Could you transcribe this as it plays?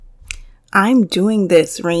I'm doing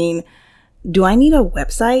this, Reen. Do I need a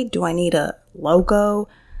website? Do I need a logo?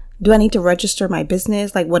 Do I need to register my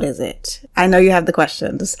business? Like, what is it? I know you have the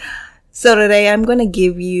questions. So today I'm going to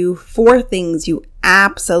give you 4 things you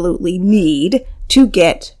absolutely need to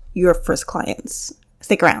get your first clients.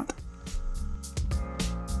 Stick around.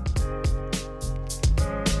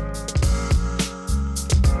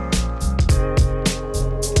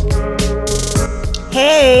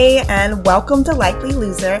 Hey, and welcome to Likely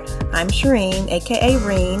Loser. I'm Shireen, aka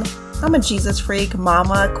Reen. I'm a Jesus freak,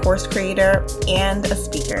 mama, course creator, and a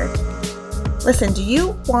speaker. Listen, do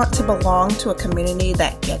you want to belong to a community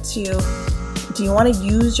that gets you? Do you want to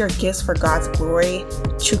use your gifts for God's glory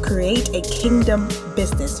to create a kingdom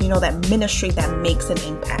business? That ministry that makes an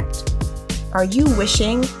impact. Are you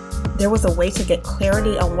wishing there was a way to get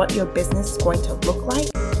clarity on what your business is going to look like?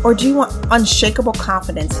 Or do you want unshakable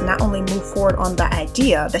confidence to not only move forward on the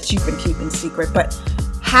idea that you've been keeping secret, but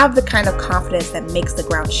have the kind of confidence that makes the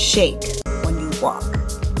ground shake when you walk?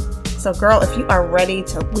 So girl, if you are ready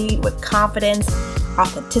to lead with confidence,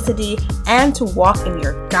 authenticity, and to walk in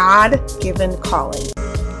your God-given calling,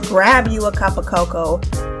 grab you a cup of cocoa,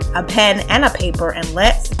 a pen, and a paper, and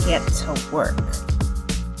let's get to work.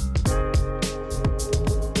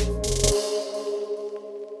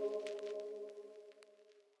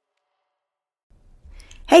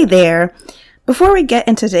 Hey there. Before we get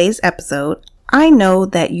into today's episode, I know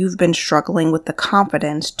that you've been struggling with the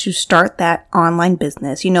confidence to start that online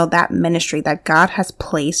business, that ministry that God has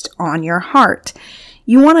placed on your heart.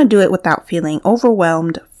 You want to do it without feeling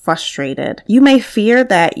overwhelmed, frustrated. You may fear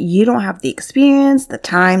that you don't have the experience, the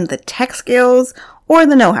time, the tech skills, or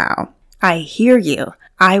the know-how. I hear you.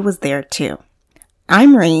 I was there too.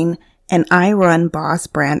 I'm Reen, and I run Boss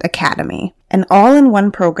Brand Academy, an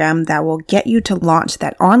all-in-one program that will get you to launch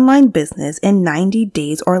that online business in 90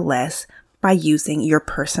 days or less by using your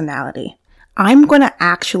personality. I'm going to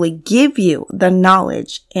actually give you the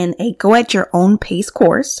knowledge in a go-at-your-own-pace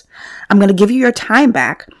course. I'm going to give you your time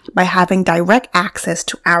back by having direct access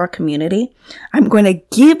to our community. I'm going to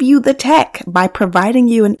give you the tech by providing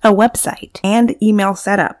you a website and email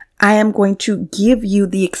setup. I am going to give you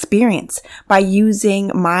the experience by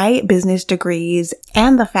using my business degrees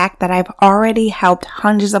and the fact that I've already helped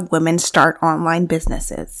hundreds of women start online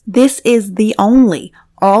businesses. This is the only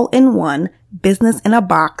all-in-one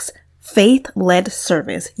business-in-a-box faith-led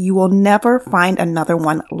service. You will never find another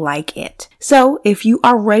one like it. So if you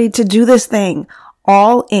are ready to do this thing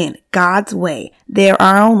all in God's way, there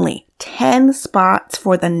are only 10 spots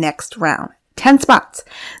for the next round. 10 spots.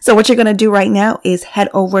 So what you're going to do right now is head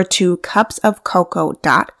over to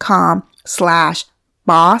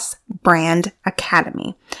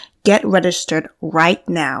cupsofcocoa.com/bossbrandacademy. Get registered right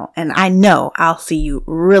now, and I know I'll see you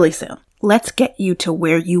really soon. Let's get you to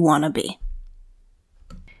where you want to be.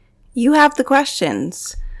 You have the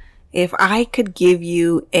questions. If I could give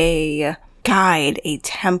you a guide, a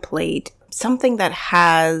template, something that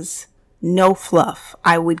has no fluff,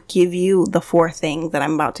 I would give you the 4 things that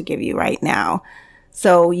I'm about to give you right now.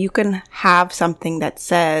 So you can have something that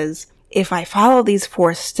says, if I follow these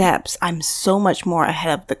 4 steps, I'm so much more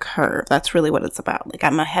ahead of the curve. That's really what it's about. Like,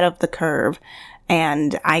 I'm ahead of the curve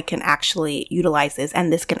and I can actually utilize this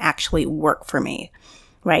and this can actually work for me,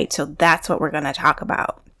 right? So that's what we're going to talk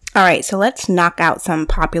about. All right, so let's knock out some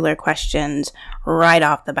popular questions right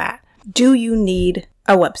off the bat. Do you need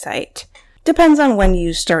a website? Depends on when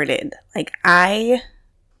you started. Like, I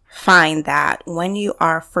find that when you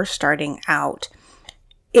are first starting out,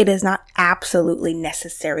 it is not absolutely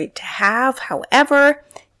necessary to have. However,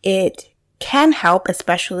 it can help,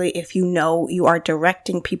 especially if you know you are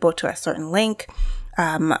directing people to a certain link,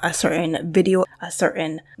 a certain video, a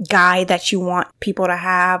certain guide that you want people to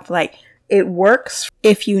have. Like, it works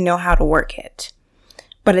if you know how to work it.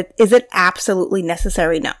 But is it absolutely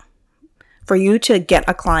necessary? No. For you to get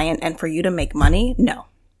a client and for you to make money? No.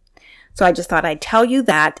 So I just thought I'd tell you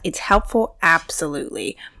that. It's helpful,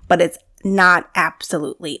 absolutely, but it's not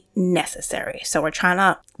absolutely necessary. So we're trying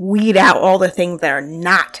to weed out all the things that are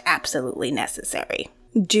not absolutely necessary.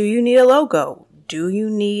 Do you need a logo? Do you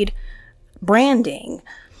need branding?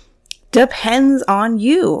 Depends on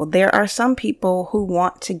you. There are some people who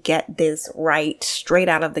want to get this right straight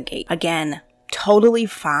out of the gate. Again, totally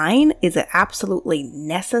fine. Is it absolutely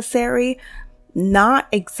necessary? Not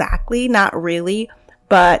exactly, not really,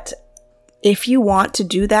 but if you want to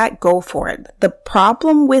do that, go for it. The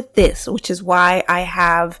problem with this, which is why I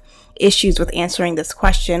have issues with answering this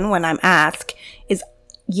question when I'm asked, is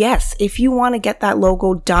yes, if you want to get that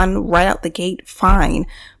logo done right out the gate, fine.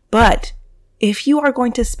 But if you are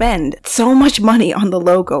going to spend so much money on the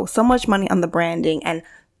logo, so much money on the branding, and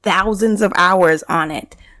thousands of hours on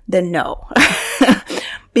it, then no.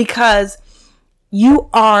 Because you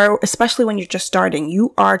are, especially when you're just starting,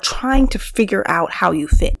 you are trying to figure out how you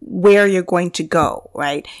fit, where you're going to go,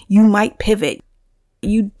 right? You might pivot.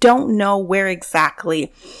 You don't know where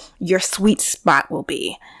exactly your sweet spot will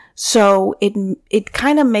be. So it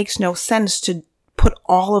kind of makes no sense to put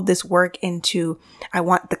all of this work into, I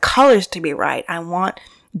want the colors to be right. I want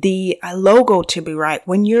the logo to be right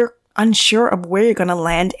when you're unsure of where you're going to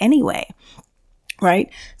land anyway, right?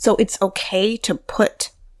 So it's okay to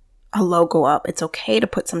put a logo up. It's okay to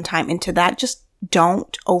put some time into that. Just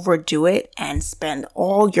don't overdo it and spend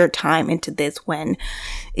all your time into this when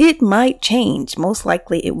it might change. Most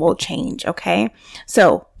likely it will change. Okay.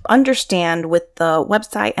 So understand with the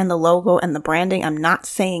website and the logo and the branding, I'm not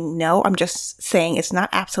saying no. I'm just saying it's not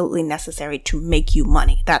absolutely necessary to make you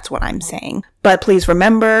money. That's what I'm saying. But please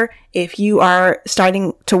remember, if you are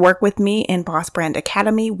starting to work with me in Boss Brand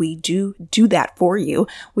Academy, we do that for you.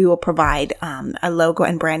 We will provide a logo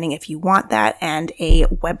and branding if you want that, and a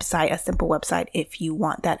website, a simple website if you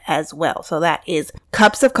want that as well. So that is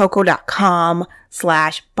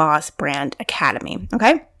cupsofcoco.com/Boss Brand Academy.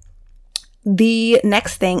 Okay. The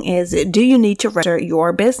next thing is, do you need to register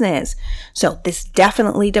your business? So this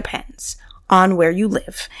definitely depends on where you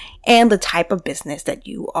live and the type of business that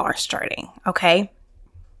you are starting. Okay.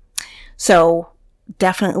 So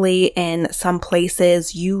definitely in some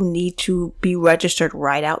places you need to be registered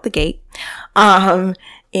right out the gate.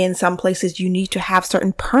 In some places you need to have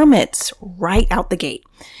certain permits right out the gate.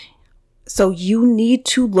 So you need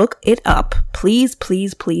to look it up. Please,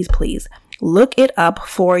 please, please, please. Look it up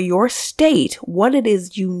for your state, what it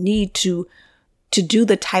is you need to do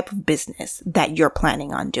the type of business that you're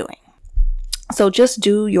planning on doing. So just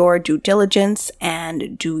do your due diligence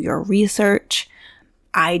and do your research.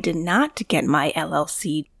 I did not get my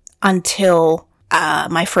LLC until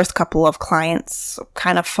my first couple of clients,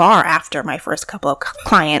 kind of far after my first couple of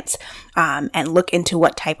clients, and look into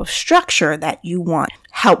what type of structure that you want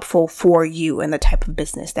helpful for you and the type of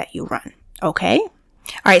business that you run. Okay?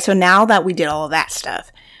 All right, so now that we did all of that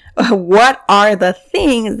stuff, what are the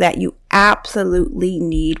things that you absolutely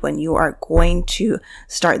need when you are going to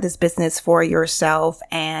start this business for yourself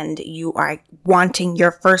and you are wanting your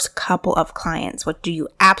first couple of clients? What do you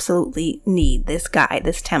absolutely need? This guide,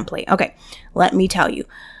 this template. Okay, let me tell you.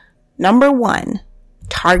 Number one,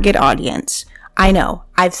 target audience. I know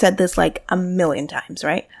I've said this like a million times,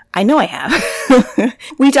 right? I know I have.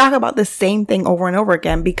 We talk about the same thing over and over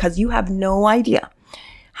again because you have no idea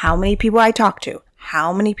how many people I talk to,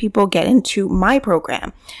 how many people get into my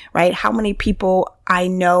program, right? How many people I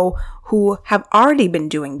know who have already been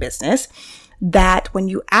doing business that when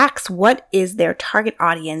you ask what is their target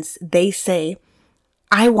audience, they say,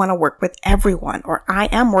 I want to work with everyone, or I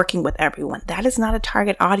am working with everyone. That is not a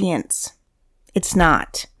target audience. It's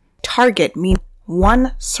not. Target means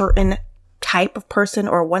one certain type of person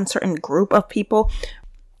or one certain group of people.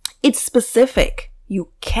 It's specific. You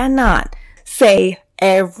cannot say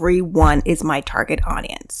everyone is my target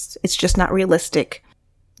audience. It's just not realistic.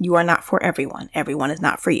 You are not for everyone. Everyone is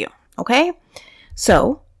not for you. Okay?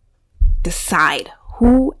 So decide,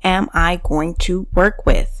 who am I going to work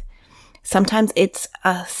with? Sometimes it's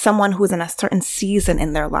someone who's in a certain season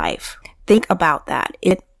in their life. Think about that.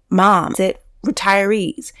 Is it moms? Is it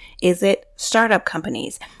retirees? Is it startup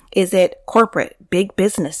companies? Is it corporate, big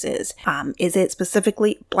businesses? Is it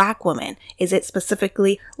specifically Black women? Is it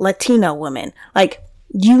specifically Latino women? Like,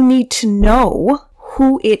 you need to know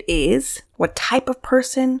who it is, what type of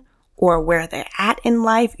person, or where they're at in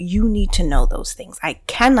life. You need to know those things. I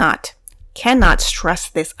cannot stress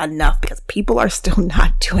this enough because people are still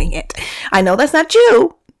not doing it. I know that's not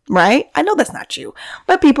you, right? I know that's not you,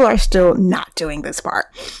 but people are still not doing this part.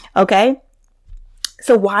 Okay?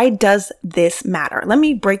 So why does this matter? Let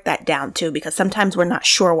me break that down too, because sometimes we're not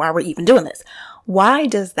sure why we're even doing this. Why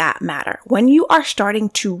does that matter? When you are starting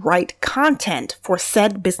to write content for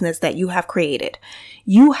said business that you have created,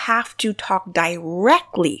 you have to talk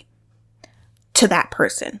directly to that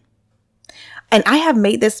person. And I have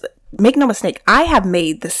made this, make no mistake, I have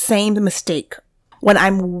made the same mistake when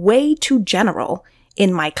I'm way too general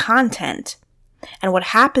in my content. And what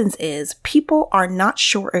happens is people are not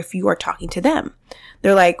sure if you are talking to them.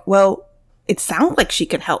 They're like, well, it sounds like she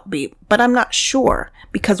can help me, but I'm not sure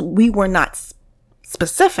because we were not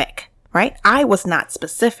specific, right? I was not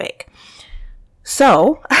specific.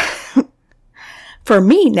 So for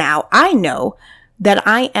me now, I know that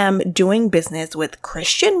I am doing business with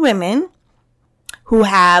Christian women who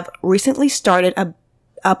have recently started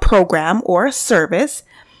a program or a service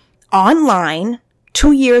online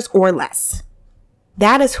 2 years or less.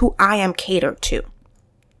 That is who I am catered to.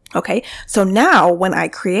 Okay. So now when I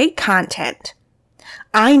create content,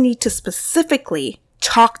 I need to specifically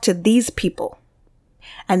talk to these people,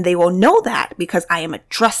 and they will know that because I am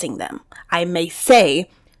addressing them. I may say,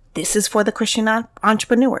 this is for the Christian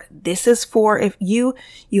entrepreneur. This is for if you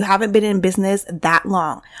haven't been in business that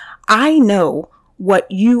long. I know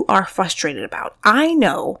what you are frustrated about. I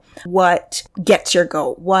know what gets your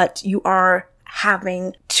goat, what you are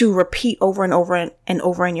having to repeat over and over and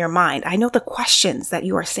over in your mind. I know the questions that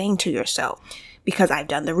you are saying to yourself because I've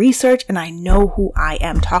done the research and I know who I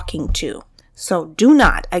am talking to. So do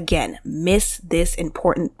not, again, miss this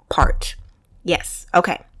important part. Yes.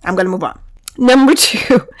 Okay. I'm going to move on. Number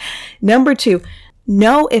two,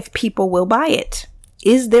 know if people will buy it.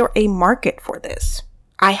 Is there a market for this?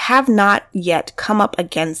 I have not yet come up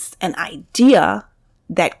against an idea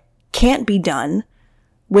that can't be done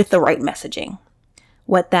with the right messaging.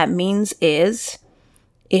 What that means is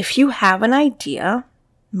if you have an idea,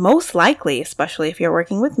 most likely, especially if you're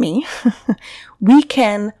working with me, we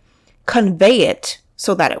can convey it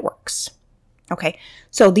so that it works. Okay.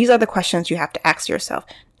 So these are the questions you have to ask yourself.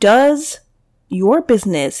 Does your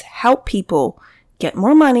business help people get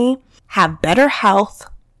more money, have better health,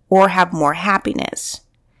 or have more happiness?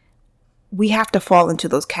 We have to fall into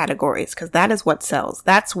those categories because that is what sells.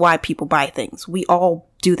 That's why people buy things. We all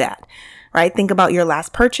do that, right? Think about your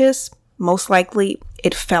last purchase. Most likely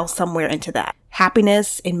it fell somewhere into that.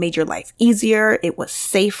 Happiness, it made your life easier. It was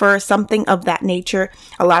safer, something of that nature.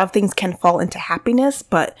 A lot of things can fall into happiness,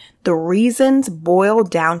 but the reasons boil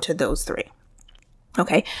down to those three.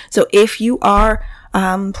 Okay. So if you are,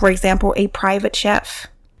 for example, a private chef,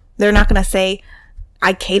 they're not going to say,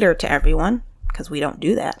 I cater to everyone, because we don't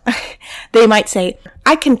do that. They might say,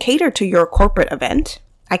 I can cater to your corporate event.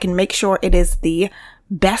 I can make sure it is the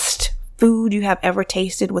best food you have ever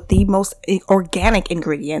tasted with the most organic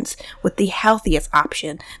ingredients, with the healthiest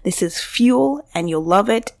option. This is fuel and you'll love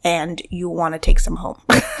it and you want to take some home,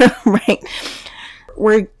 right?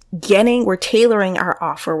 We're tailoring our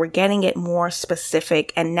offer. We're getting it more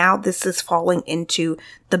specific. And now this is falling into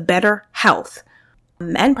the better health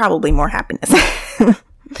and probably more happiness.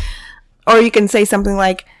 Or you can say something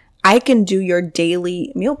like, I can do your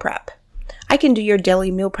daily meal prep. I can do your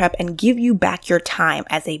daily meal prep and give you back your time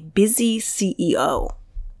as a busy CEO.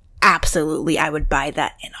 Absolutely. I would buy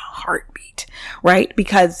that in a heartbeat, right?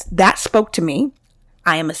 Because that spoke to me.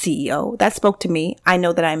 I am a CEO. That spoke to me. I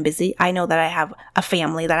know that I'm busy. I know that I have a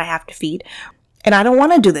family that I have to feed. And I don't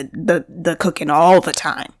want to do the cooking all the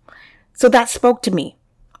time. So that spoke to me.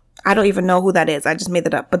 I don't even know who that is. I just made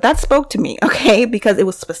that up. But that spoke to me, okay? Because it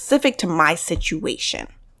was specific to my situation.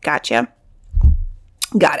 Gotcha?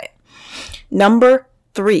 Got it. Number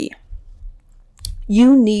 3,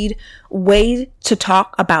 you need ways to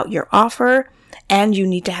talk about your offer and you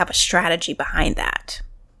need to have a strategy behind that.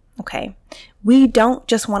 Okay? We don't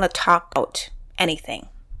just want to talk about anything.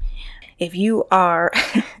 If you are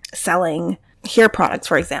selling hair products,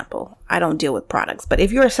 for example, I don't deal with products, but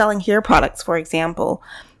if you are selling hair products, for example,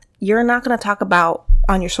 you're not going to talk about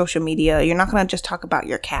on your social media. You're not going to just talk about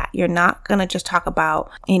your cat. You're not going to just talk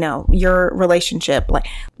about, your relationship. Like,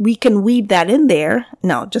 we can weave that in there.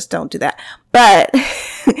 No, just don't do that. But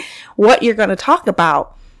what you're going to talk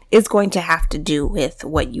about is going to have to do with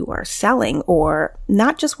what you are selling, or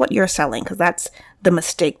not just what you're selling, because that's the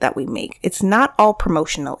mistake that we make. It's not all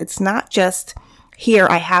promotional. It's not just, here,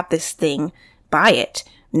 I have this thing, buy it.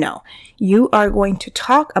 No, you are going to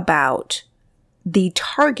talk about the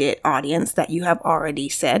target audience that you have already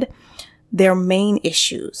said, their main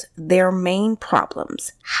issues, their main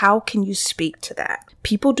problems. How can you speak to that?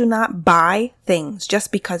 People do not buy things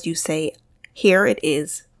just because you say, here it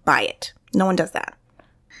is, buy it. No one does that.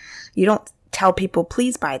 You don't tell people,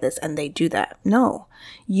 please buy this, and they do that. No,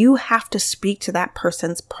 you have to speak to that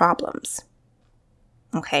person's problems.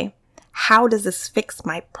 Okay? How does this fix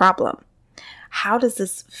my problem? How does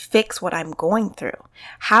this fix what I'm going through?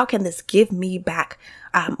 How can this give me back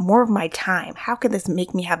more of my time? How can this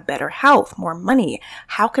make me have better health, more money?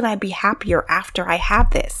 How can I be happier after I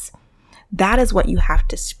have this? That is what you have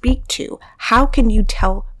to speak to. How can you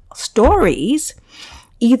tell stories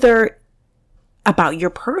either about your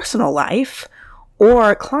personal life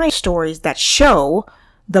or client stories that show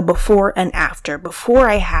the before and after, before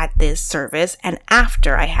I had this service and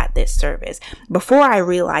after I had this service, before I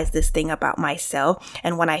realized this thing about myself,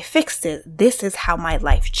 and when I fixed it, this is how my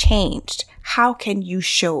life changed. How can you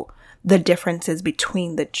show the differences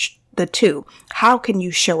between the two? How can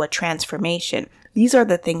you show a transformation? These are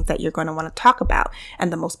the things that you're going to want to talk about.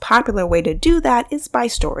 And the most popular way to do that is by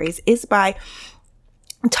stories, is by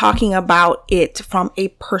talking about it from a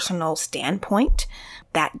personal standpoint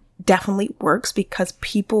that definitely works because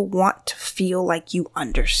people want to feel like you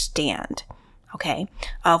understand. Okay.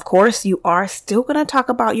 Of course, you are still going to talk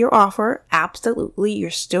about your offer. Absolutely. You're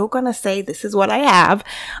still going to say, this is what I have.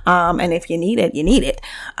 And if you need it, you need it.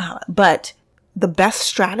 But the best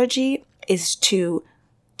strategy is to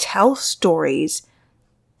tell stories,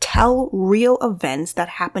 tell real events that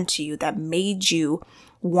happened to you that made you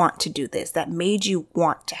want to do this, that made you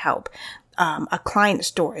want to help. A client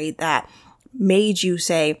story that made you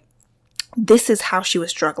say, this is how she was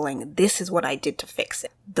struggling. This is what I did to fix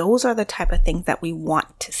it. Those are the type of things that we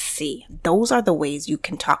want to see. Those are the ways you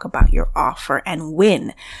can talk about your offer and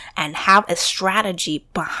win and have a strategy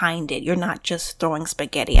behind it. You're not just throwing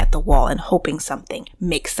spaghetti at the wall and hoping something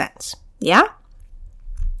makes sense. Yeah?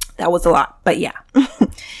 That was a lot, but yeah.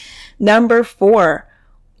 Number 4,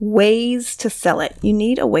 ways to sell it. You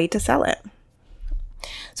need a way to sell it.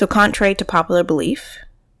 So contrary to popular belief,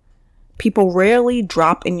 people rarely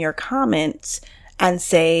drop in your comments and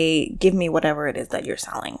say, give me whatever it is that you're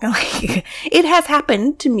selling. It has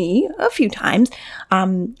happened to me a few times,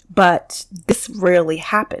 but this rarely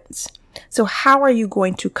happens. So how are you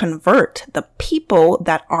going to convert the people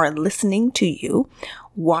that are listening to you,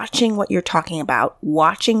 watching what you're talking about,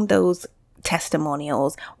 watching those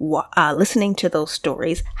testimonials, listening to those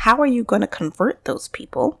stories? How are you going to convert those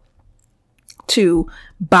people to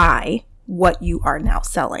buy what you are now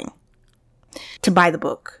selling? To buy the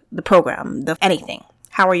book, the program, anything.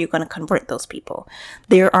 How are you going to convert those people?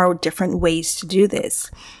 There are different ways to do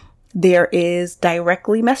this. There is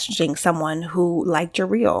directly messaging someone who liked your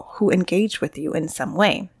reel, who engaged with you in some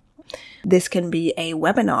way. This can be a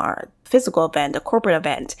webinar, physical event, a corporate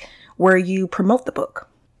event where you promote the book.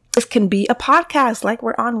 This can be a podcast like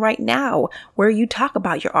we're on right now, where you talk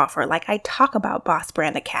about your offer, like I talk about Boss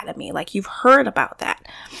Brand Academy, like you've heard about that.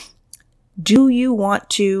 Do you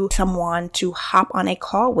want someone to hop on a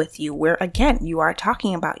call with you where, again, you are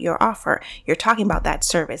talking about your offer, you're talking about that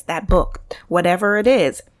service, that book, whatever it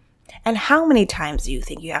is? And how many times do you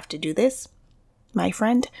think you have to do this, my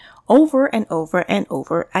friend? Over and over and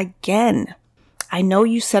over again. I know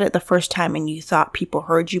you said it the first time and you thought people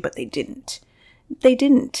heard you, but they didn't. They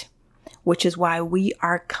didn't. Which is why we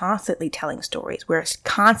are constantly telling stories. We're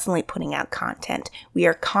constantly putting out content. We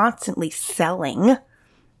are constantly selling,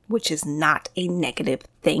 which is not a negative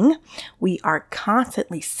thing. We are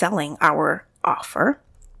constantly selling our offer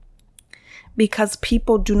because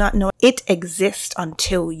people do not know it exists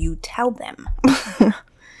until you tell them.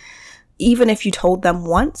 Even if you told them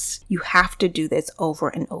once, you have to do this over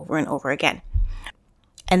and over and over again.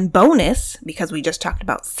 And bonus, because we just talked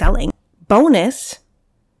about selling, bonus,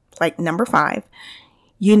 like number 5,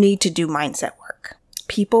 you need to do mindset work.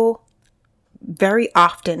 People very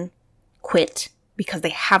often quit because they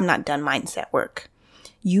have not done mindset work.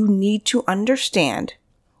 You need to understand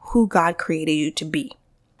who God created you to be.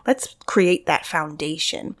 Let's create that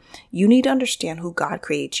foundation. You need to understand who God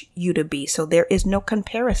creates you to be. So there is no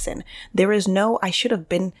comparison. There is no, I should have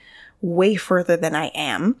been way further than I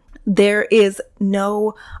am. There is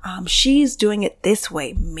no, she's doing it this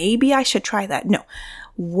way. Maybe I should try that. No.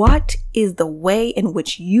 What is the way in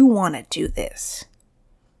which you want to do this?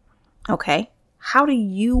 Okay. How do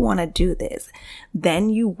you want to do this? Then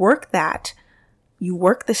you work that. You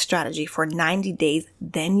work the strategy for 90 days.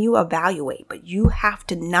 Then you evaluate. But you have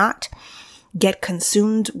to not get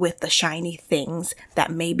consumed with the shiny things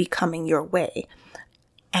that may be coming your way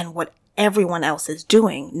and what everyone else is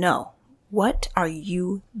doing. No. What are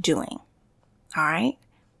you doing? All right.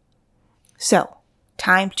 So,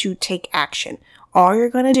 time to take action. All you're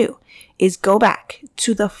going to do is go back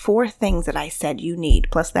to the 4 things that I said you need,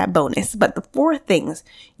 plus that bonus. But the 4 things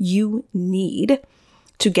you need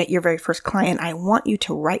to get your very first client, I want you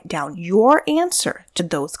to write down your answer to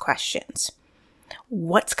those questions.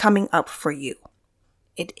 What's coming up for you?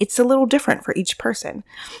 It's a little different for each person,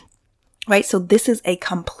 right? So this is a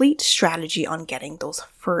complete strategy on getting those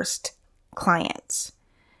first clients.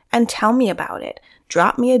 And tell me about it.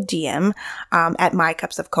 Drop me a DM at My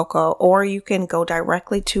Cups of Cocoa, or you can go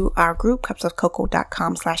directly to our group,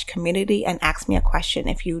 cupsofcocoa.com/community, and ask me a question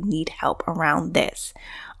if you need help around this.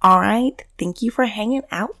 All right. Thank you for hanging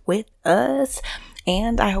out with us,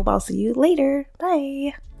 and I hope I'll see you later.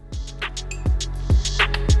 Bye.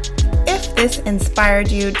 If this inspired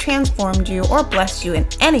you, transformed you, or blessed you in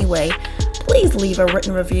any way, please leave a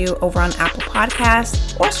written review over on Apple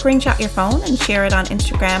Podcasts or screenshot your phone and share it on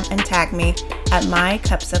Instagram and tag me at My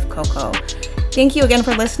Cups of Cocoa. Thank you again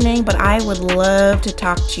for listening, but I would love to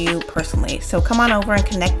talk to you personally. So come on over and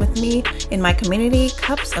connect with me in my community,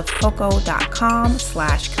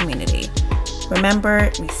 cupsofcocoa.com/community. Remember,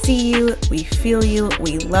 we see you, we feel you,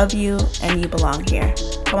 we love you, and you belong here.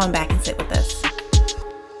 Come on back and sit with us.